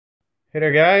Hey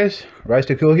there guys, Rise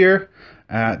to Cool here.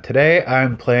 Today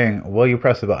I'm playing Will You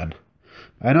Press the Button?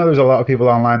 I know there's a lot of people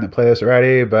online that play this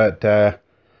already, but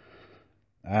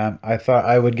I thought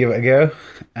I would give it a go.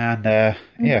 And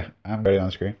yeah, I'm ready on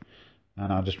the screen.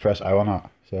 And I'll just press I will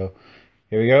not. So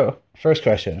here we go. First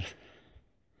question.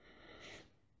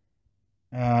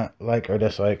 Like or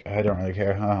dislike, I don't really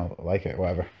care. I'll like it,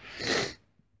 whatever.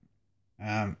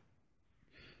 Um,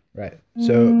 right,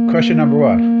 so question number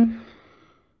one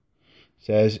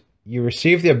says, you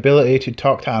receive the ability to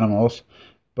talk to animals,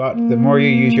 but the more you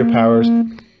use your powers,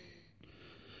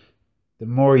 the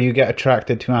more you get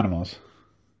attracted to animals.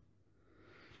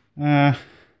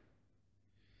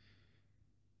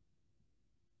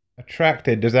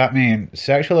 Attracted, does that mean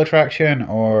sexual attraction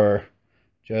or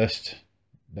just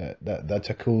that's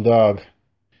a cool dog?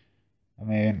 I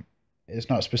mean, it's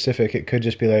not specific. It could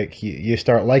just be like you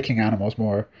start liking animals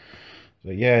more.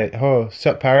 So yeah, oh,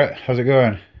 sup parrot, how's it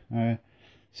going?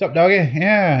 Sup doggy?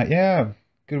 Yeah, yeah.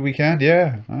 Good weekend,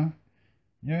 yeah.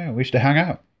 Yeah, we should hang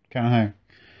out, kind of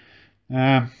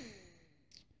thing.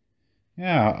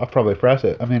 Yeah, I'll probably press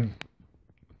it. I mean,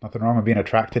 nothing wrong with being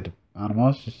attracted to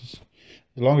animals.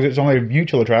 As long as it's only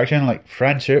mutual attraction, like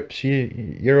friendships,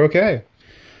 you're okay.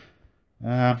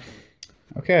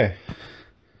 Okay.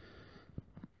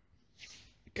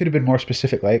 Could have been more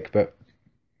specific, like, but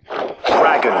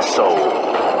Dragon Soul.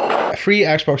 free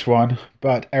Xbox One,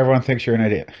 but everyone thinks you're an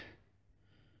idiot.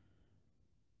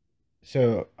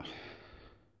 So,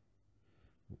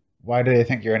 why do they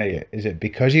think you're an idiot? Is it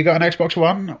because you got an Xbox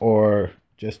One, or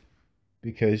just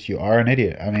because you are an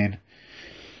idiot? I mean,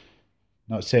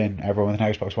 not saying everyone with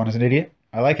an Xbox One is an idiot.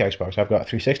 I like Xbox. I've got a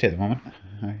 360 at the moment.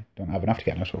 I don't have enough to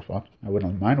get an Xbox One. I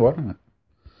wouldn't mind wanting it.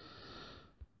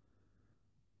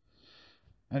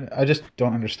 I just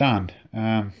don't understand.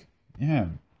 Yeah,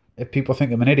 if people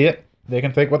think I'm an idiot, they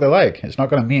can think what they like. It's not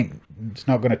going to mean, it's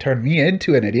not going to turn me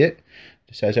into an idiot. It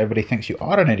just says everybody thinks you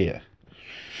are an idiot.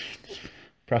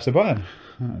 Press the button.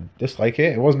 Dislike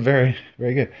it. It wasn't very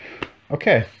good.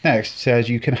 Okay, next says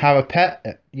you can have a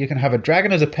pet. You can have a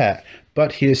dragon as a pet,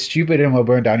 but he is stupid and will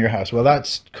burn down your house. Well,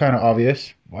 that's kind of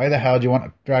obvious. Why the hell do you want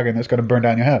a dragon that's going to burn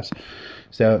down your house?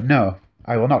 So no,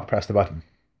 I will not press the button.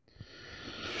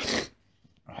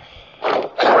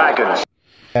 Dragons.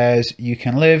 As you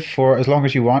can live for as long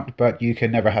as you want, but you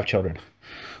can never have children.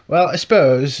 Well, I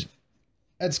suppose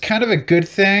it's kind of a good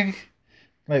thing.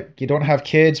 Like, you don't have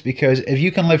kids, because if you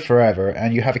can live forever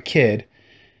and you have a kid,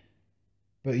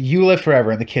 but you live forever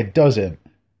and the kid doesn't,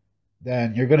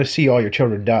 then you're going to see all your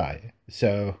children die.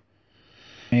 So,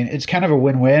 I mean, it's kind of a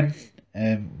win-win,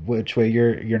 and which way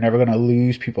you're never going to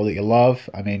lose people that you love.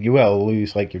 I mean, you will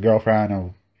lose like your girlfriend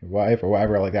or your wife or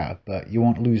whatever like that, but you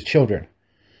won't lose children.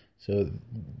 So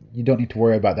you don't need to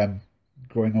worry about them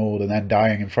growing old and then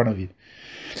dying in front of you.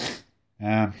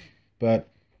 But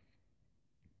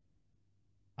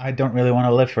I don't really want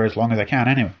to live for as long as I can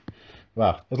anyway.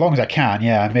 Well, as long as I can,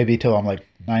 yeah, maybe till I'm like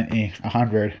 90,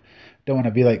 100. Don't want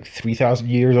to be like 3,000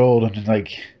 years old and just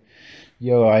like,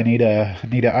 yo, I need a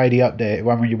ID update.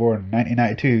 When were you born?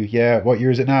 1992. Yeah, what year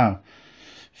is it now?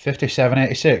 57,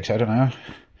 86. I don't know.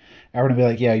 Everyone will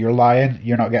be like, yeah, you're lying.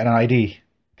 You're not getting an ID.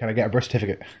 Can I get a birth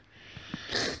certificate?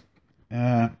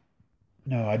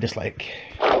 No, I dislike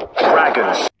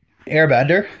Dragons.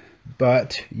 Airbender,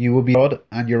 but you will be old,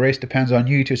 and your race depends on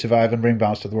you to survive and bring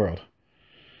balance to the world.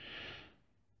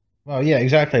 Well, yeah,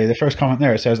 exactly. The first comment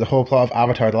there, it says the whole plot of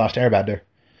Avatar: The Last Airbender.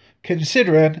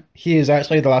 Considering he is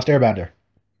actually the last Airbender.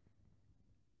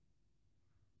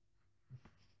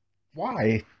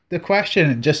 Why? The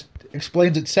question just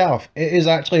explains itself. It is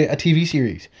actually a TV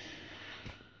series.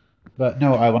 But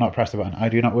no, I will not press the button. I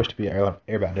do not wish to be an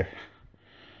Airbender.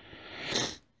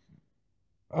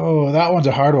 Oh, that one's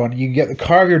a hard one. You can get the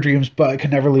car of your dreams, but it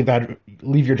can never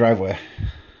leave your driveway.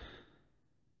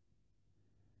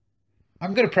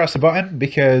 I'm going to press the button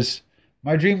because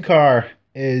my dream car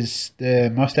is the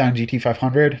Mustang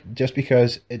GT500, just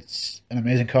because it's an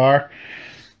amazing car.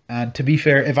 And to be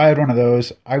fair, if I had one of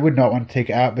those, I would not want to take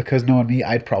it out, because knowing me,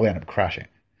 I'd probably end up crashing.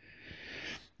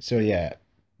 So yeah,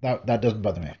 that doesn't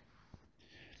bother me.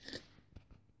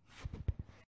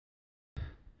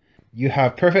 You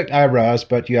have perfect eyebrows,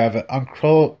 but you have an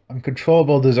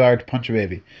uncontrollable desire to punch a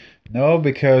baby. No,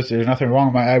 because there's nothing wrong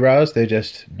with my eyebrows. They're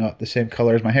just not the same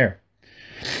color as my hair.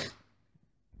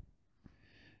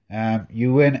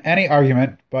 You win any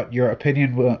argument, but your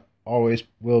opinion will always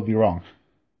be wrong.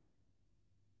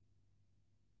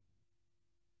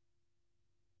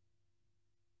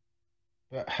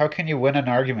 But how can you win an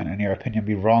argument and your opinion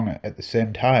be wrong at the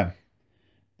same time?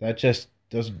 That just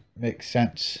doesn't make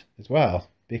sense as well.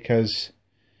 Because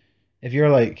if you're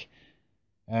like,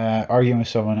 arguing with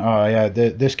someone. Oh yeah,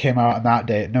 this came out on that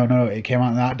date. No, no, it came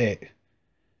out on that date.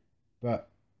 But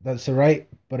that's the right,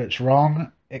 but it's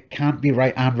wrong. It can't be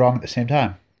right and wrong at the same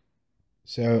time.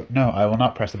 So no, I will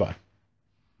not press the button.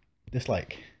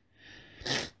 Dislike.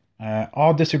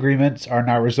 All disagreements are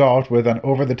now resolved with an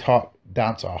over-the-top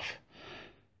dance-off.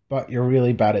 But you're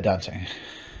really bad at dancing.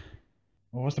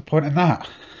 What was the point in that?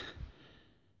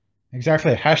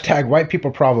 Exactly. Hashtag white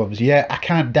people problems. Yeah, I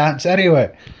can't dance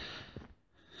anyway.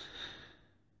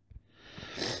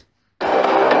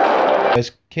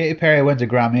 As Katy Perry wins a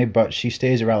Grammy, but she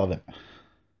stays irrelevant.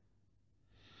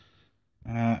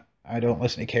 I don't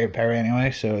listen to Katy Perry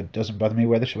anyway, so it doesn't bother me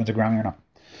whether she wins a Grammy or not.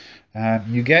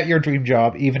 You get your dream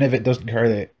job, even if it doesn't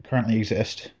currently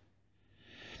exist.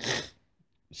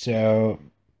 So,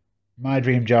 my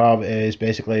dream job is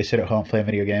basically sit at home playing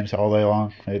video games all day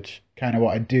long. It's kind of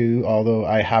what I do, although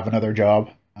I have another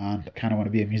job and I kind of want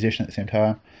to be a musician at the same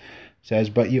time. It says,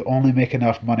 but you only make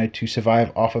enough money to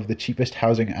survive off of the cheapest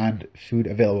housing and food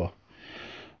available.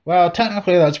 Well,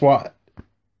 technically that's what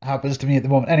happens to me at the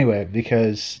moment anyway,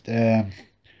 because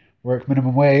work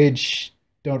minimum wage,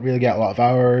 don't really get a lot of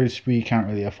hours, we can't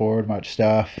really afford much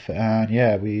stuff, and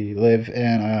yeah, we live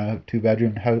in a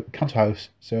 2-bedroom council house,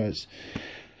 so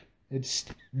it's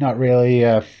not really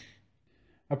a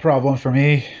problem for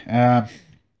me. Yeah,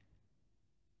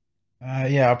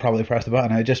 I'll probably press the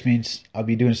button. It just means I'll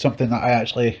be doing something that I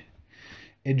actually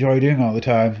enjoy doing all the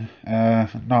time.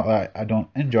 Not that I don't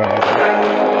enjoy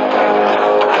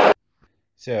it.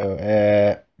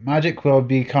 So, magic will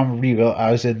become real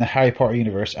as in the Harry Potter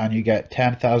universe, and you get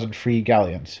 10,000 free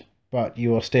galleons. But you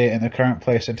will stay in the current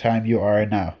place and time you are in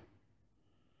now.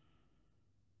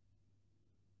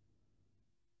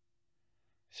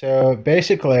 So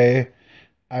basically,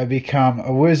 I become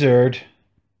a wizard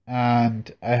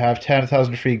and I have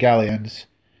 10,000 free galleons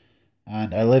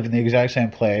and I live in the exact same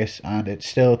place and it's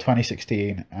still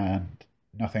 2016 and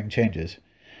nothing changes.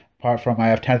 Apart from I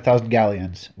have 10,000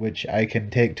 galleons, which I can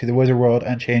take to the wizard world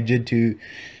and change into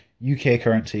UK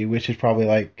currency, which is probably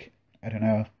like, I don't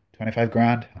know, 25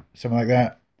 grand, something like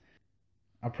that.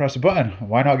 I'll press a button.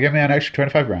 Why not give me an extra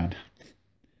 25 grand?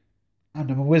 And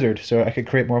I'm a wizard, so I could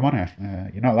create more money.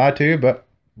 You're not allowed to, but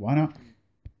why not?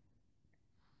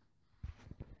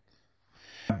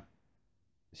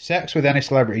 Sex with any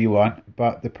celebrity you want,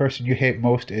 but the person you hate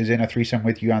most is in a threesome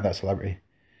with you and that celebrity.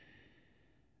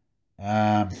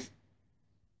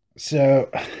 So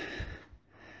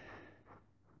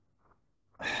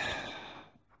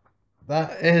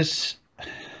that is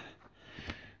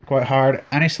quite hard.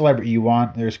 Any celebrity you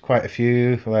want, there's quite a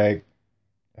few, like,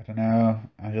 I don't know,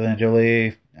 Angelina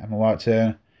Jolie, Emma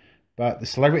Watson. But the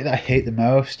celebrity that I hate the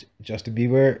most, Justin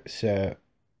Bieber, so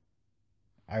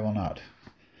I will not.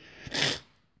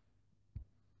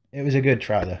 It was a good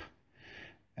try though.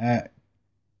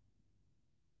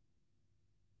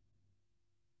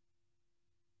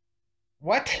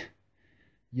 What?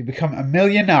 You become a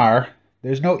millionaire.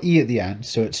 There's no E at the end,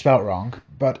 so it's spelt wrong,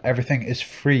 but everything is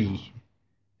free.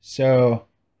 So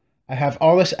I have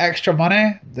all this extra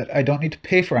money that I don't need to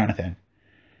pay for anything.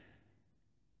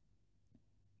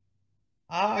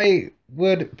 I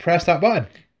would press that button.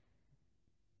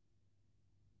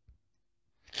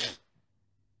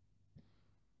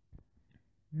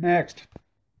 Next.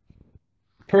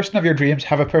 Person of your dreams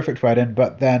have a perfect wedding,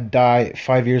 but then die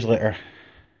 5 years later.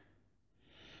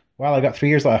 Well, I got 3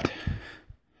 years left.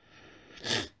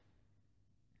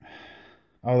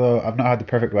 Although I've not had the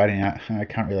perfect wedding yet. I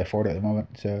can't really afford it at the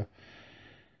moment. So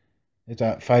is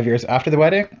that 5 years after the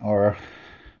wedding? Or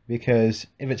because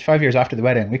if it's 5 years after the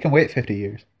wedding, we can wait 50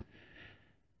 years.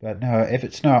 But no, if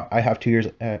it's not, I have 3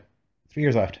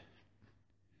 years left.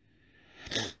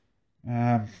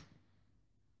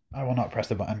 I will not press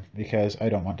the button because I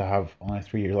don't want to have only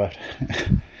 3 years left.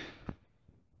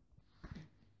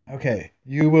 Okay,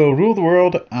 you will rule the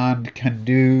world and can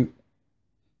do...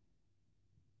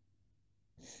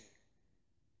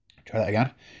 Try that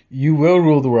again. You will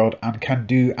rule the world and can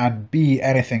do and be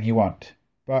anything you want.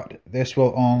 But this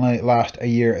will only last a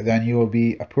year, then you will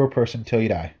be a poor person till you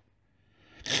die.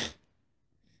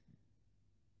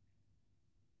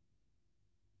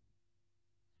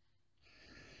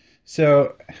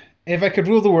 So, if I could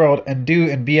rule the world and do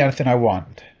and be anything I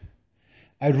want,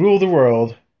 I'd rule the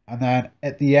world and then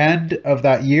at the end of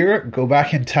that year, go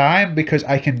back in time because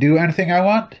I can do anything I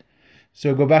want.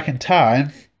 So go back in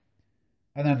time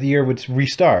and then the year would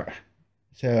restart.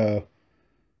 So,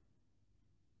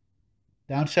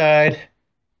 downside,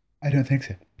 I don't think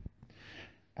so.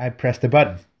 I'd press the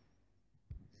button.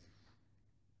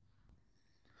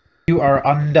 You are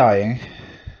undying.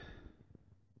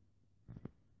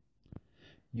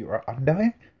 You are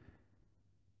undying?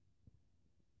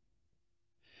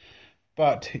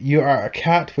 But you are a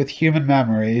cat with human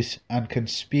memories and can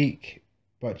speak,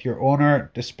 but your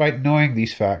owner, despite knowing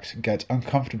these facts, gets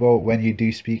uncomfortable when you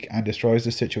do speak and destroys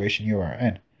the situation you are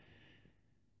in. I'm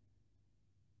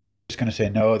just going to say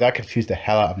no, that confused the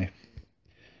hell out of me.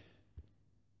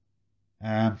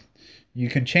 You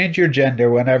can change your gender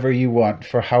whenever you want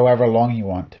for however long you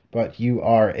want, but you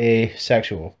are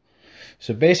asexual.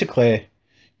 So basically,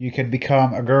 you can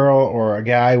become a girl or a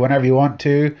guy whenever you want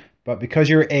to, but because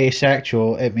you're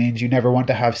asexual, it means you never want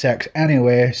to have sex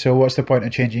anyway, so what's the point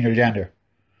of changing your gender?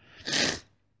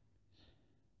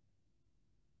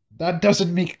 That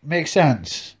doesn't make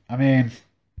sense. I mean,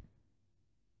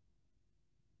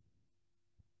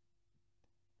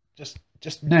 just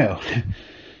no.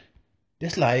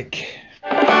 Dislike.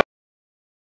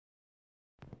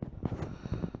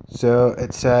 So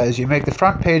it says you make the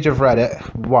front page of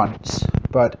Reddit once,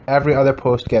 but every other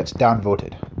post gets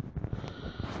downvoted.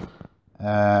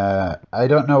 I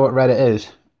don't know what Reddit is,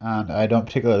 and I don't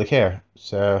particularly care,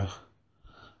 so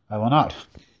I will not.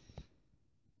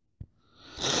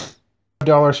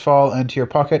 $5 fall into your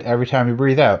pocket every time you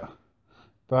breathe out,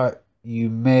 but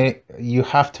you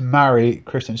have to marry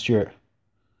Kristen Stewart.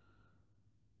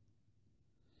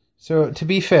 So to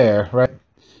be fair, right,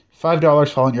 $5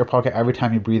 fall into your pocket every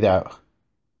time you breathe out,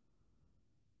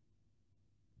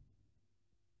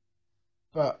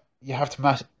 but you have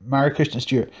to marry Kristen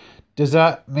Stewart. Does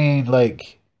that mean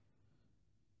like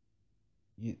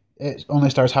it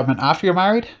only starts happening after you're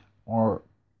married, or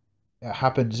it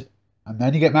happens and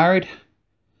then you get married?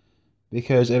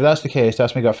 Because if that's the case,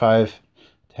 that's me got 5,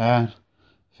 10,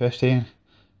 15,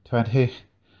 20.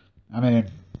 I mean,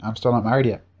 I'm still not married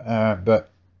yet,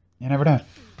 but you never know.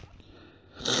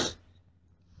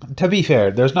 To be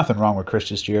fair, there's nothing wrong with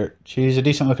Kristen Stewart. She's a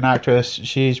decent looking actress.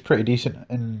 She's pretty decent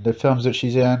in the films that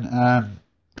she's in.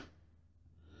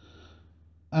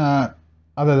 Other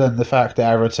than the fact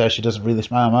that everyone says she doesn't really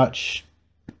smile much,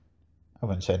 I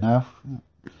wouldn't say no.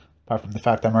 Apart from the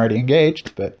fact I'm already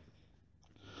engaged, but...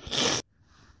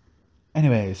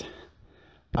 Anyways,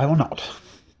 I will not.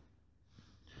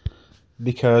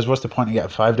 Because what's the point of getting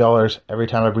 $5 every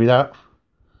time I breathe out?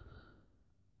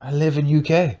 I live in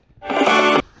UK.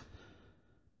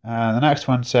 The next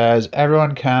one says,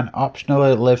 everyone can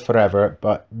optionally live forever,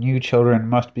 but new children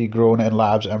must be grown in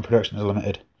labs and production is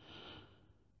limited.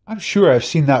 I'm sure I've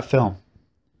seen that film.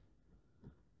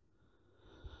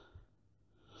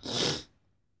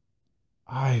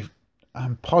 I'm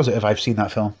positive I've seen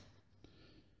that film.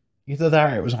 Either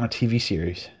that or it was on a TV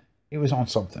series. It was on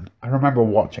something. I remember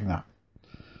watching that.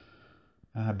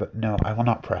 But no, I will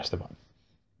not press the button.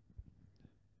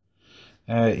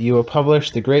 You will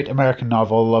publish the great American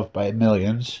novel loved by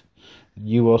millions.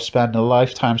 You will spend a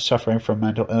lifetime suffering from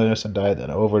mental illness and die at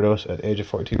an overdose at the age of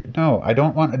 42. No, I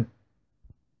don't want to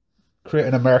create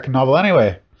an American novel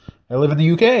anyway. I live in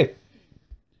the UK.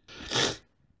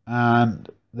 And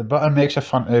the button makes a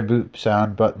funny boop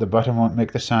sound, but the button won't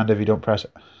make the sound if you don't press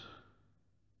it.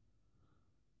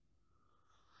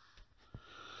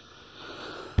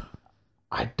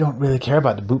 I don't really care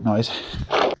about the boop noise.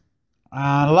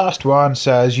 And the last one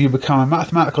says, you become a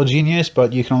mathematical genius,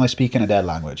 but you can only speak in a dead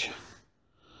language.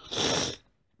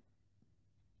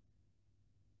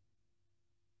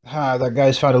 That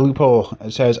guy's found a loophole.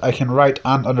 It says, I can write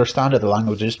and understand other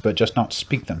languages, but just not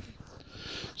speak them.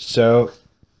 So,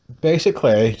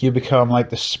 basically, you become like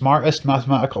the smartest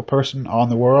mathematical person on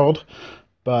the world,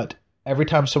 but every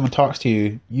time someone talks to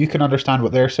you, you can understand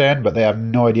what they're saying, but they have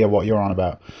no idea what you're on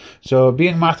about. So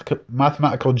being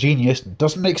mathematical genius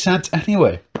doesn't make sense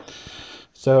anyway.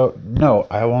 So no,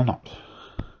 I will not.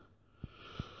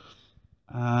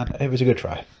 And it was a good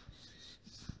try.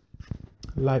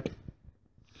 But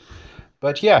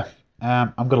yeah,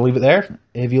 I'm going to leave it there.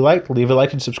 If you like, leave a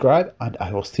like and subscribe, and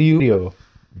I will see you.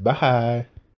 Bye.